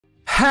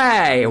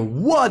Hey,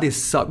 what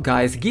is up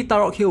guys?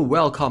 GuitarRock here,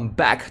 welcome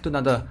back to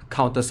another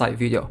counter side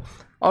video.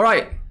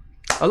 Alright,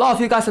 a lot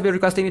of you guys have been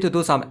requesting me to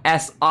do some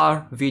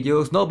SR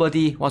videos.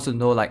 Nobody wants to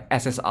know like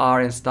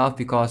SSR and stuff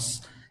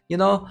because, you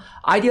know,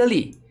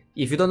 ideally,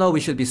 if you don't know, we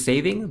should be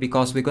saving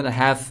because we're gonna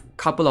have a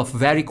couple of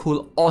very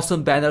cool,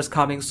 awesome banners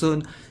coming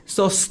soon.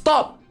 So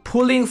stop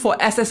pulling for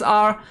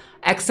SSR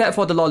except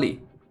for the lolly.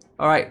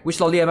 Alright,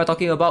 which lolly am I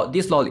talking about?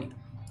 This lolly.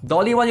 The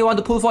only one you want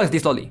to pull for is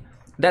this lolly.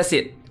 That's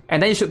it.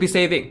 And then you should be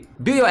saving.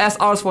 Build your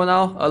SRs for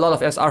now. A lot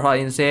of SRs are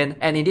insane.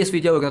 And in this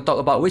video, we're going to talk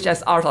about which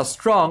SRs are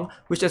strong,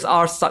 which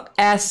SRs suck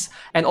ass.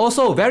 And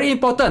also, very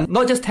important,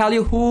 not just tell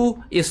you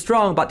who is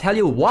strong, but tell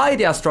you why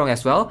they are strong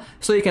as well,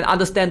 so you can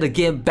understand the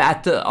game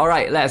better.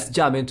 Alright, let's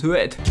jump into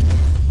it.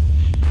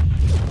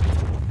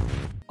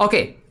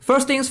 Okay,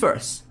 first things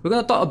first. We're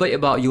going to talk a bit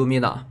about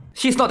Yumina.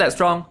 She's not that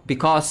strong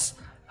because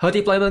her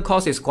deployment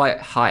cost is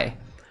quite high.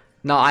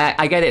 Now,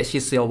 I get it,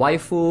 she's your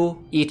waifu,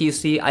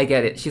 etc, I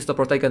get it, she's the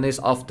protagonist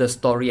of the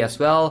story as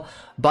well.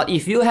 But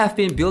if you have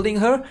been building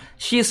her,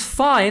 she's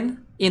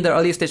fine in the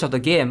early stage of the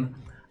game,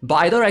 but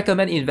I don't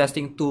recommend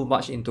investing too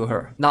much into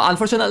her. Now,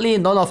 unfortunately,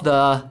 none of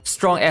the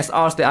strong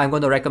SRs that I'm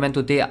going to recommend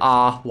today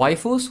are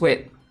waifus.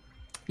 Wait,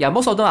 yeah,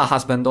 most of them are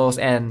husbandos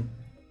and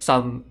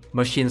some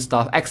machine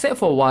stuff, except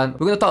for one.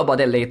 We're going to talk about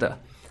that later.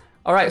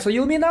 Alright, so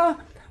Yumina,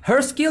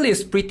 her skill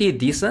is pretty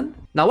decent.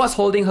 Now, what's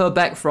holding her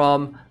back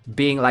from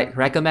being like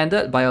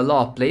recommended by a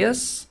lot of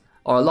players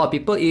or a lot of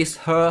people is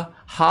her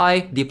high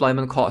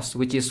deployment cost,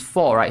 which is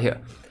 4 right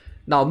here.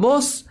 Now,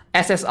 most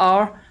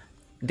SSR,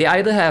 they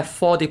either have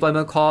 4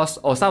 deployment costs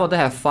or some of them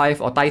have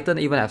 5 or Titan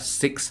even have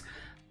 6.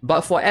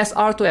 But for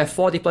SR to have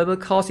 4 deployment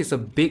costs is a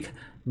big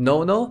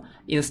no-no.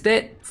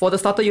 Instead, for the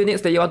starter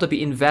units that you want to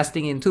be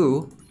investing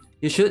into,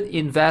 you should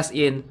invest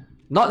in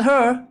not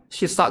her,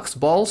 she sucks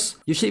balls.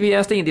 You should be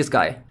investing in this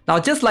guy. Now,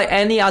 just like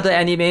any other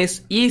animes,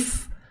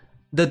 if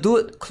the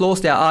dude close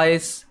their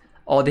eyes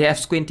or they have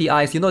squinty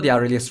eyes, you know they are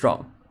really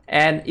strong.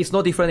 And it's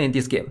no different in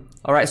this game.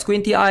 Alright,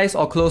 squinty eyes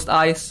or closed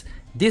eyes,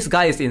 this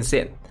guy is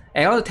insane.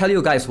 And I want to tell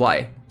you guys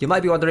why. You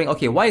might be wondering,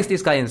 okay, why is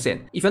this guy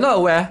insane? If you're not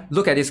aware,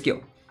 look at this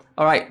skill.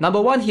 Alright,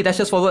 number 1, he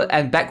dashes forward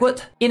and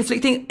backward,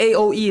 inflicting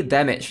AoE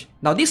damage.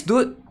 Now this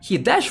dude, he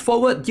dash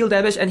forward, deal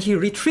damage, and he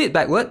retreat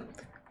backward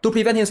to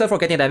prevent himself from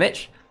getting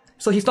damage.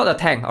 So he's not a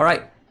tank,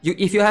 alright?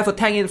 If you have a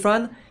tank in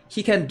front,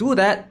 he can do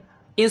that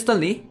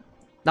instantly.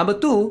 Number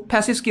 2,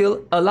 passive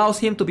skill allows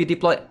him to be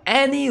deployed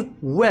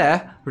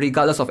anywhere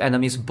regardless of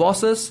enemies,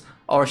 bosses,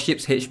 or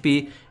ship's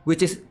HP,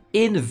 which is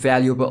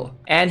invaluable.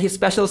 And his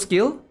special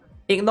skill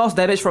ignores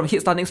damage from hit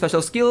stunning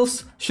special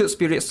skills, shoots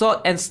spirit sword,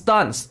 and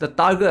stuns the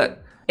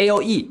target.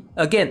 AoE,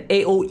 again,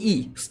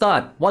 AoE,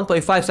 stun,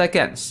 1.5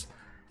 seconds.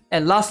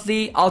 And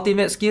lastly,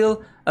 ultimate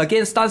skill,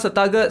 again stuns the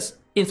targets,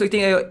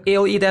 inflicting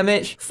AoE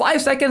damage,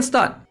 5 seconds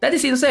stun. That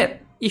is insane.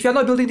 If you're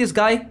not building this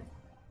guy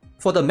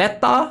for the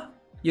meta,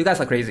 you guys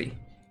are crazy.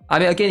 I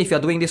mean, again, if you're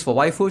doing this for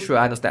waifu, sure,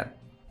 I understand.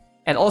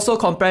 And also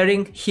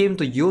comparing him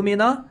to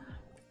Yumina,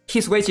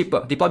 he's way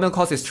cheaper. Deployment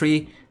cost is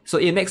 3, so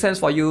it makes sense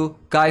for you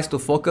guys to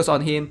focus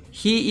on him.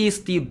 He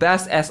is the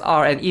best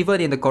SR, and even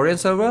in the Korean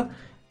server,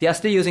 they are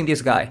still using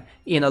this guy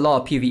in a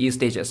lot of PvE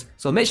stages.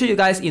 So make sure you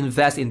guys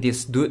invest in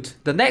this dude.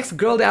 The next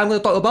girl that I'm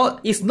going to talk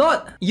about is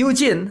not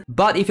Yujin,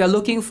 but if you're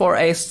looking for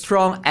a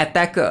strong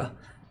attacker,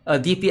 a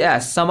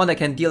DPS, someone that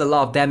can deal a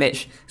lot of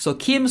damage, so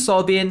Kim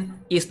Sobin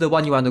is the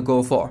one you want to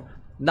go for.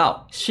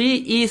 Now,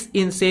 she is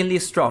insanely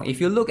strong.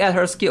 If you look at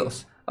her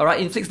skills, alright,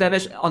 inflicts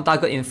damage on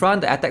target in front,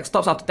 the attack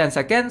stops after 10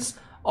 seconds,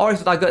 or if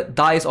the target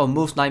dies or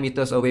moves 9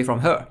 meters away from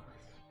her,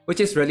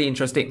 which is really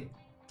interesting.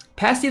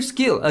 Passive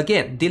skill,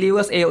 again,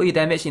 delivers AoE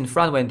damage in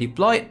front when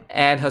deployed,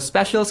 and her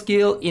special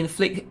skill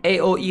inflict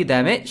AoE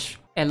damage.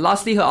 And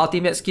lastly, her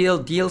ultimate skill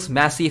deals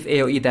massive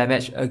AoE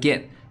damage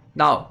again.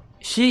 Now,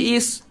 she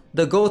is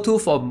the go-to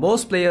for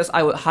most players.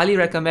 I would highly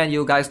recommend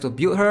you guys to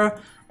build her.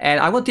 And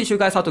I'm going to teach you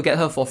guys how to get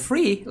her for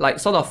free, like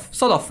sort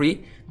of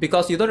free,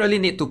 because you don't really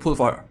need to pull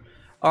for her.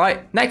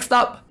 Alright, next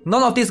up,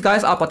 none of these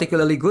guys are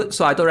particularly good,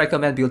 so I don't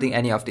recommend building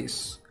any of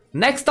these.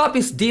 Next up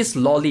is this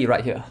lolly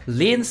right here,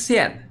 Lin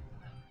Xian.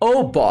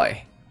 Oh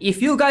boy,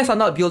 if you guys are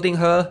not building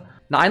her,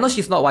 now I know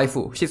she's not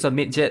waifu, she's a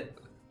midget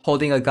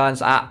holding a gun,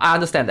 so I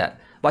understand that.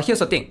 But here's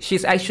the thing,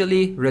 she's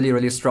actually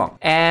really strong.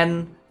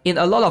 And in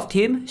a lot of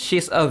teams,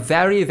 she's a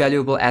very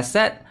valuable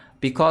asset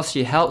because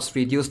she helps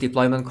reduce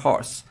deployment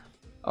costs.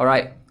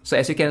 Alright, so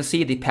as you can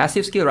see, the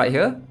passive skill right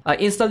here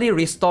instantly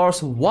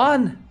restores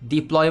 1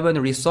 deployment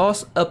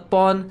resource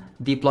upon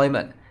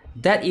deployment.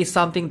 That is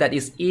something that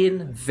is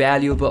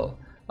invaluable.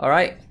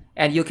 Alright,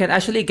 and you can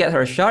actually get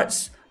her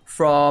shards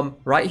from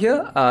right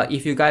here.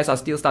 If you guys are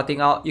still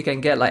starting out, you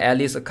can get like at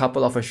least a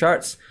couple of her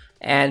shards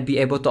and be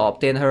able to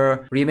obtain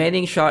her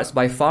remaining shards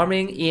by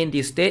farming in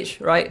this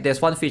stage, right?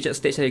 There's one featured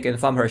stage that you can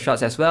farm her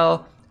shards as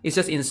well. It's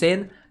just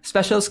insane.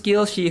 Special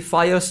skill, she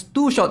fires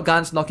 2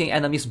 shotguns, knocking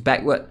enemies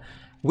backward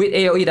with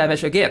AoE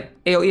damage again.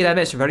 AoE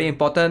damage, very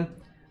important.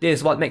 This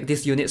is what makes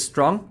this unit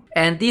strong.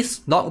 And this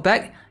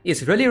knockback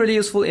is really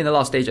useful in a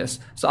lot of stages.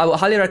 So I would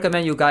highly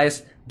recommend you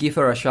guys give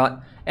her a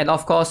shot. And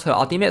of course, her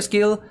ultimate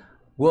skill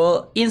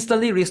will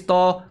instantly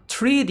restore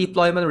 3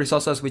 deployment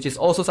resources, which is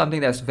also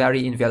something that's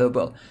very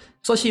invaluable.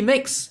 So she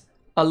makes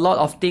a lot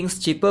of things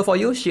cheaper for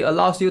you. She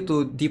allows you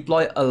to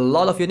deploy a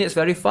lot of units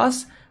very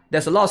fast.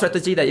 There's a lot of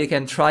strategy that you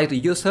can try to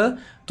use her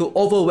to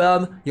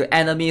overwhelm your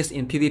enemies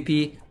in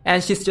PvP,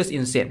 and she's just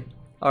insane.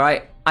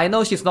 Alright, I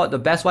know she's not the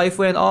best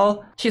waifu and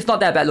all. She's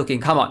not that bad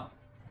looking, come on.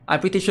 I'm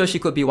pretty sure she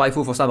could be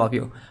waifu for some of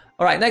you.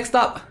 Alright, next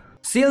up,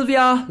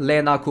 Sylvia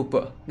Lena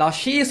Cooper. Now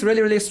she is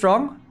really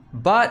strong,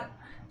 but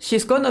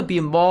she's gonna be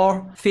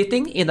more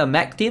fitting in a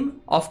mech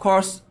team. Of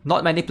course,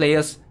 not many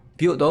players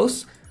build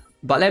those,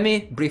 but let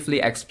me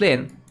briefly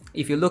explain.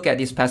 If you look at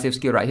this passive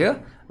skill right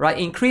here, right,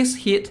 increase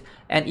hit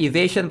and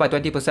evasion by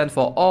 20%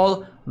 for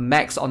all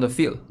mechs on the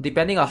field.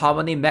 Depending on how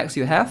many mechs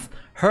you have,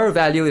 her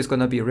value is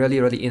gonna be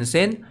really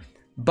insane.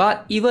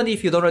 But even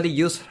if you don't really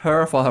use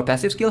her for her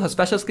passive skill, her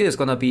special skill is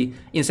gonna be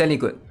insanely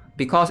good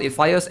because it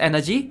fires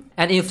energy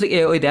and inflict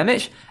AoE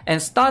damage and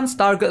stuns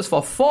targets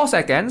for 4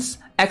 seconds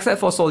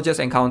except for soldiers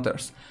and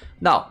counters.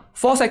 Now,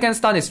 4 second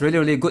stun is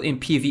really good in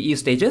PvE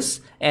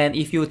stages, and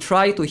if you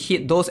try to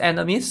hit those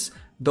enemies,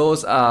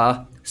 those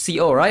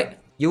CO, right,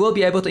 you will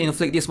be able to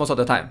inflict this most of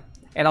the time.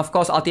 And of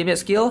course, ultimate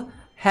skill,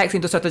 hacks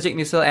into strategic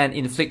missile and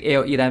inflict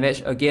AoE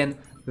damage. Again,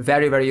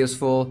 very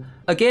useful.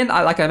 Again,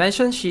 like I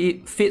mentioned,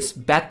 she fits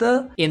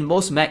better in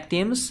most mech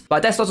teams,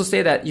 but that's not to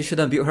say that you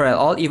shouldn't build her at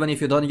all. Even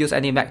if you don't use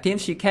any mech team,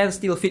 she can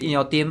still fit in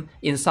your team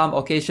in some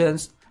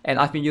occasions, and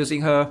I've been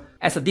using her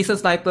as a decent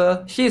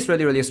sniper. She is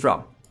really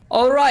strong.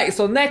 Alright,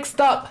 so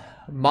next up,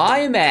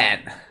 my man,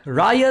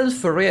 Ryan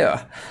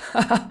Ferrier.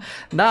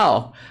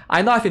 Now,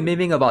 I know I've been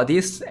memeing about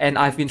this and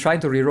I've been trying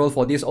to reroll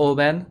for this old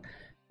man,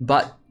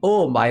 but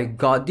oh my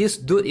god, this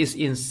dude is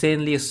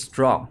insanely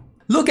strong.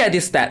 Look at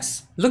these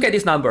stats. Look at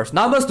these numbers.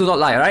 Numbers do not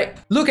lie, right?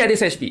 Look at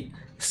this HP.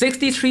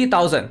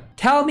 63,000.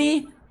 Tell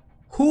me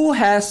who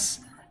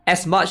has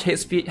as much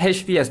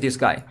HP as this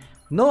guy.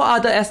 No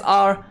other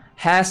SR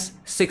has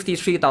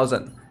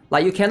 63,000.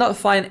 Like, you cannot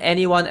find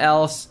anyone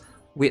else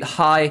with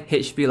high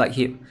HP like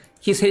him.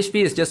 His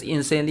HP is just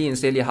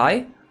insanely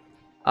high.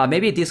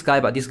 Maybe this guy,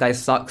 but this guy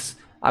sucks.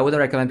 I wouldn't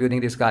recommend building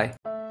this guy.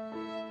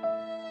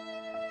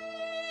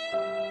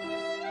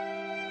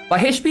 But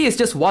HP is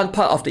just one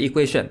part of the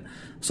equation.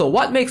 So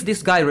what makes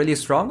this guy really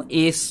strong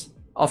is,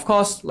 of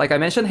course, like I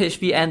mentioned,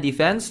 HP and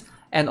defense.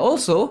 And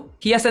also,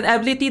 he has an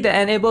ability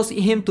that enables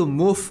him to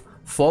move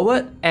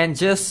forward and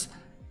just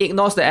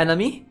ignores the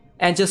enemy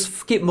and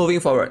just keep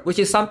moving forward, which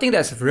is something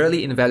that's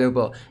really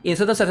invaluable. In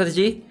certain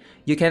strategy,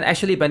 you can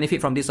actually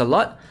benefit from this a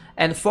lot,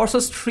 and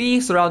forces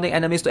 3 surrounding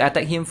enemies to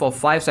attack him for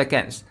 5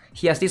 seconds.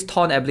 He has this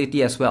taunt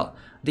ability as well.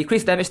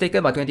 Decrease damage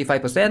taken by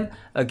 25%.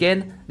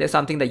 Again, that's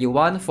something that you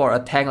want for a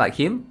tank like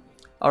him.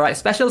 Alright,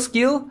 special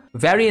skill,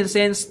 very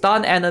insane,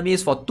 stun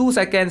enemies for 2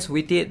 seconds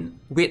with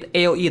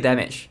AoE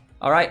damage.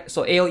 Alright,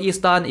 so AoE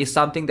stun is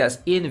something that's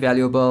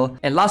invaluable.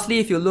 And lastly,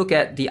 if you look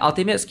at the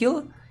ultimate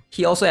skill,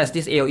 he also has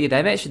this AoE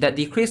damage that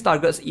decreases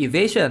target's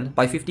evasion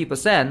by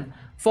 50%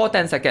 for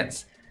 10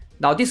 seconds.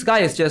 Now this guy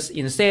is just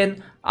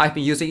insane. I've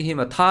been using him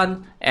a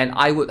ton, and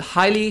I would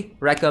highly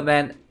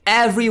recommend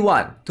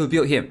everyone to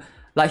build him.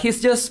 Like,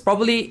 he's just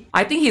probably,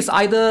 I think he's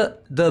either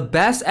the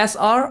best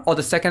SR or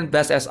the second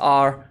best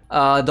SR.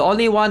 The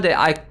only one that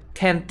I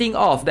can think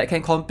of that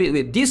can compete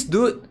with this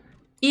dude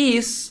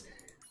is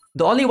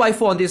the only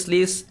waifu on this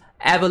list,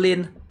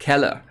 Evelyn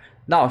Keller.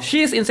 Now,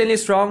 she is insanely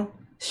strong.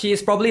 She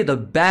is probably the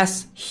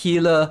best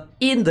healer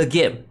in the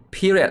game,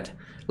 period.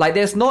 Like,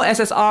 there's no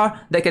SSR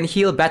that can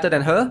heal better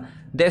than her.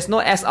 There's no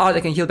SR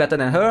that can heal better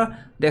than her.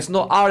 There's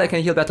no R that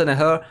can heal better than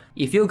her.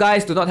 If you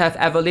guys do not have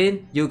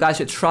Evelyn, you guys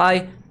should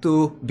try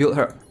to build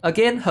her.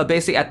 Again, her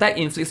basic attack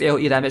inflicts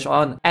AoE damage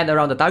on and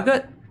around the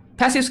target.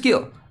 Passive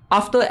skill.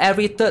 After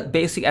every third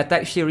basic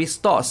attack, she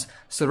restores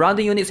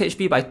surrounding units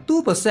HP by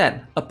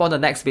 2% upon the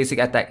next basic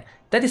attack.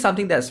 That is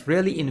something that's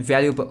really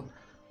invaluable.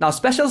 Now,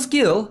 special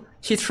skill,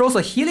 she throws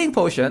a healing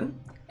potion,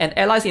 and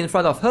allies in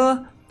front of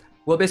her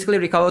will basically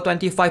recover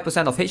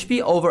 25% of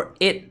HP over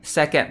 8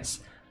 seconds.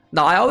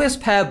 Now, I always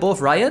pair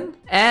both Ryan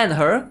and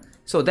her,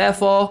 so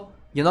therefore,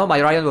 you know,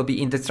 my Ryan will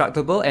be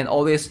indestructible and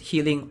always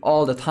healing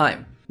all the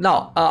time.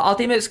 Now,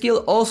 ultimate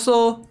skill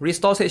also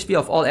restores HP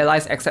of all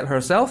allies except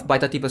herself by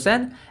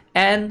 30%,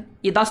 and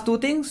it does 2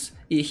 things.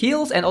 It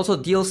heals and also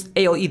deals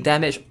AoE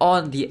damage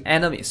on the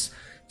enemies.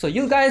 So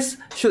you guys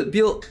should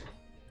build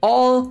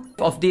all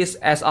of these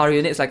SR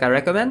units like I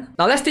recommend.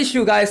 Now let's teach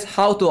you guys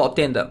how to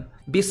obtain them.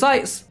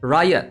 Besides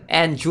Ryan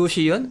and Ju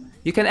Shiyun,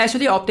 you can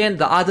actually obtain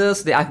the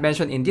others that I've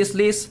mentioned in this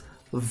list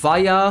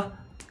via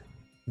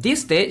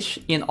this stage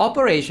in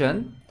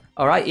operation,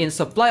 alright, in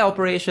supply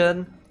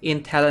operation,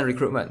 in talent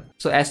recruitment.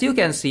 So as you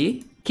can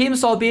see, Kim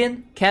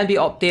Sobin can be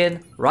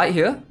obtained right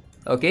here,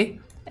 okay?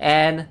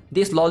 And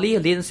this lolly,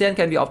 Lin Xian,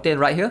 can be obtained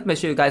right here. Make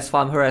sure you guys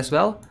farm her as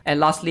well. And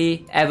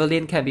lastly,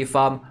 Evelyn can be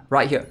farmed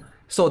right here.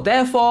 So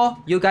therefore,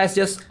 you guys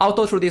just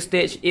auto through this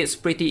stage. It's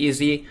pretty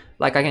easy.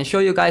 Like I can show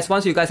you guys,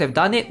 once you guys have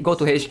done it, go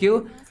to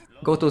HQ,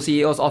 go to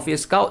CEO's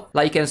office scout.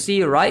 Like you can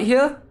see right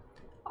here,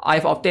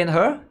 I've obtained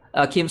her,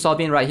 Kim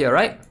Sobin right here,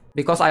 right?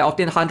 Because I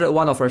obtained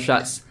 101 of her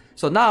shots.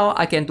 So now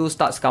I can do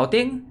start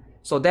scouting.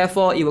 So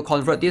therefore it will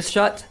convert this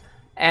shot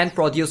and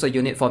produce a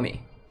unit for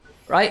me,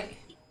 right?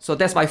 So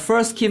that's my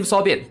first Kim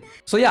Sobin.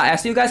 So yeah,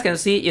 as you guys can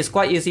see, it's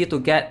quite easy to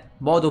get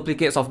more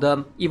duplicates of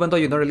them, even though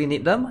you don't really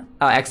need them,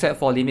 except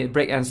for limit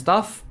break and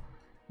stuff.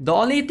 The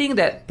only thing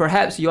that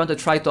perhaps you want to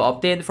try to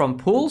obtain from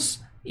pools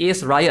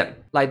is Ryan.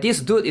 Like, this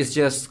dude is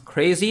just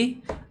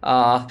crazy.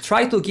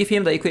 Try to give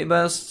him the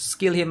equipment,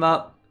 skill him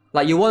up.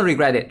 Like, you won't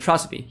regret it,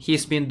 trust me.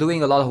 He's been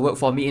doing a lot of work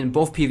for me in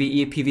both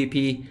PvE,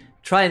 PvP.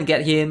 Try and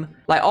get him.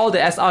 Like all the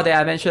SR that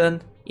I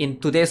mentioned in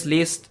today's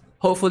list,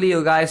 hopefully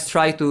you guys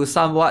try to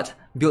somewhat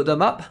build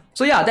them up.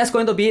 So yeah, that's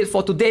going to be it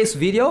for today's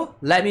video.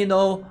 Let me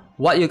know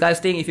what you guys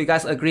think, if you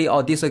guys agree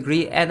or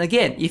disagree. And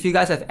again, if you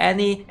guys have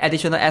any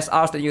additional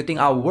SRs that you think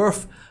are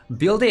worth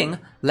building,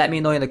 let me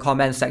know in the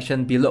comment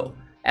section below.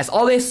 As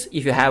always,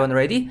 if you haven't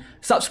already,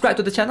 subscribe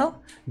to the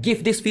channel,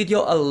 give this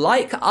video a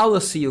like. I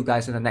will see you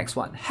guys in the next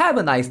one. Have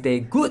a nice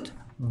day.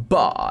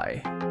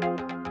 Goodbye.